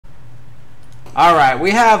Alright,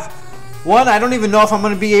 we have one I don't even know if I'm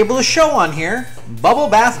going to be able to show on here. Bubble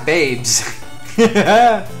Bath Babes.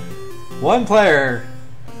 One player.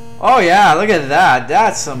 Oh yeah, look at that.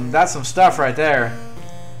 That's some stuff right there.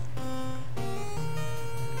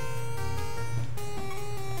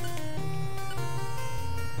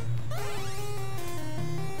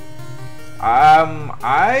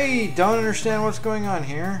 I don't understand what's going on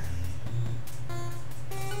here.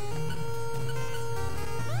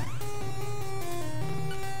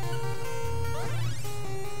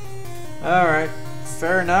 Alright,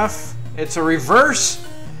 fair enough. It's a reverse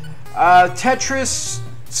Tetris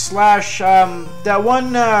slash that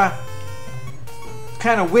one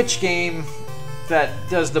kind of witch game that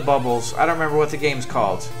does the bubbles. I don't remember what the game's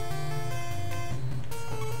called.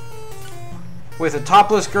 With a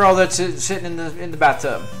topless girl that's sitting in the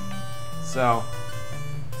bathtub. So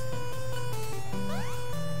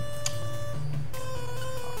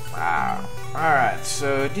wow. Alright,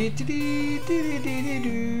 so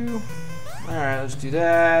alright, let's do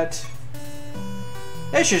that.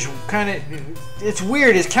 It's just kind of, it's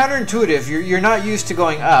weird, it's counterintuitive. You're not used to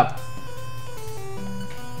going up.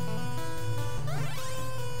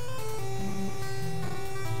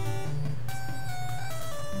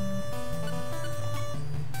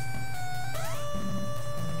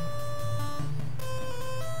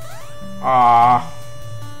 Ah.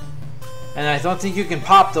 And I don't think you can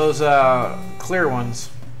pop those clear ones.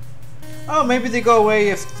 Oh, maybe they go away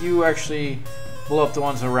if you actually blow up the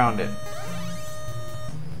ones around it.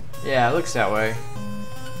 Yeah, it looks that way.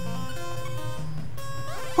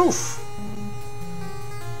 Poof.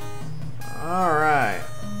 Alright.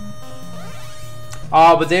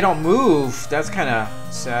 Oh, but they don't move. That's kind of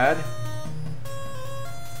sad.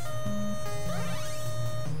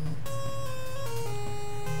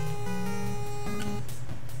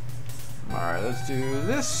 Alright, let's do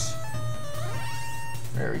this.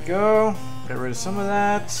 There we go. Get rid of some of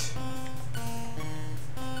that.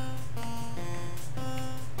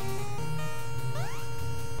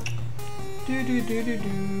 Alright,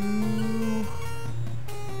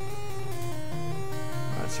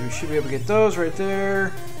 so we should be able to get those right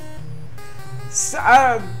there.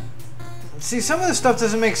 See, some of this stuff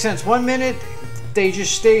doesn't make sense. 1 minute, they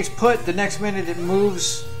just stays put. The next minute, it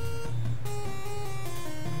moves.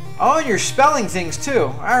 Oh, and you're spelling things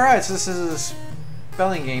too. Alright, so this is a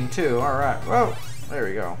spelling game too. Alright, whoa, there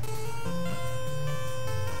we go.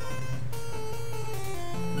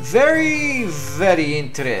 Very, very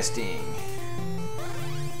interesting.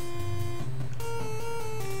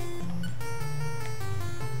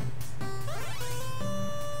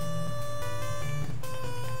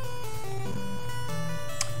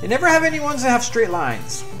 They never have any ones that have straight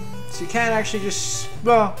lines. So you can't actually just,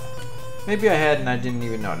 well, maybe I had and I didn't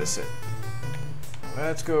even notice it.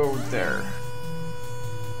 Let's go there.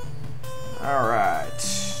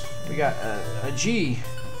 Alright. We got a G.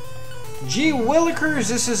 Gee Willikers,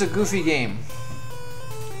 this is a goofy game.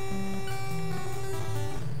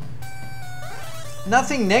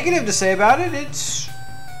 Nothing negative to say about it. It's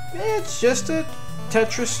just a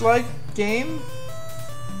Tetris-like game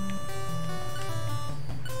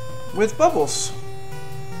with bubbles.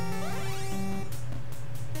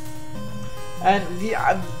 And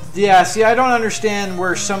yeah, see, I don't understand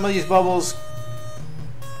where some of these bubbles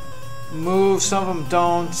move, some of them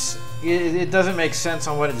don't. It doesn't make sense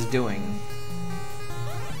on what it's doing.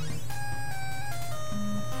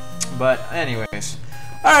 But anyways.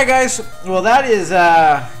 Alright guys, well that is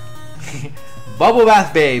Bubble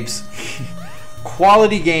Bath Babes.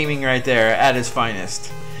 Quality gaming right there at its finest.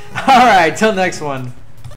 Alright, till next one.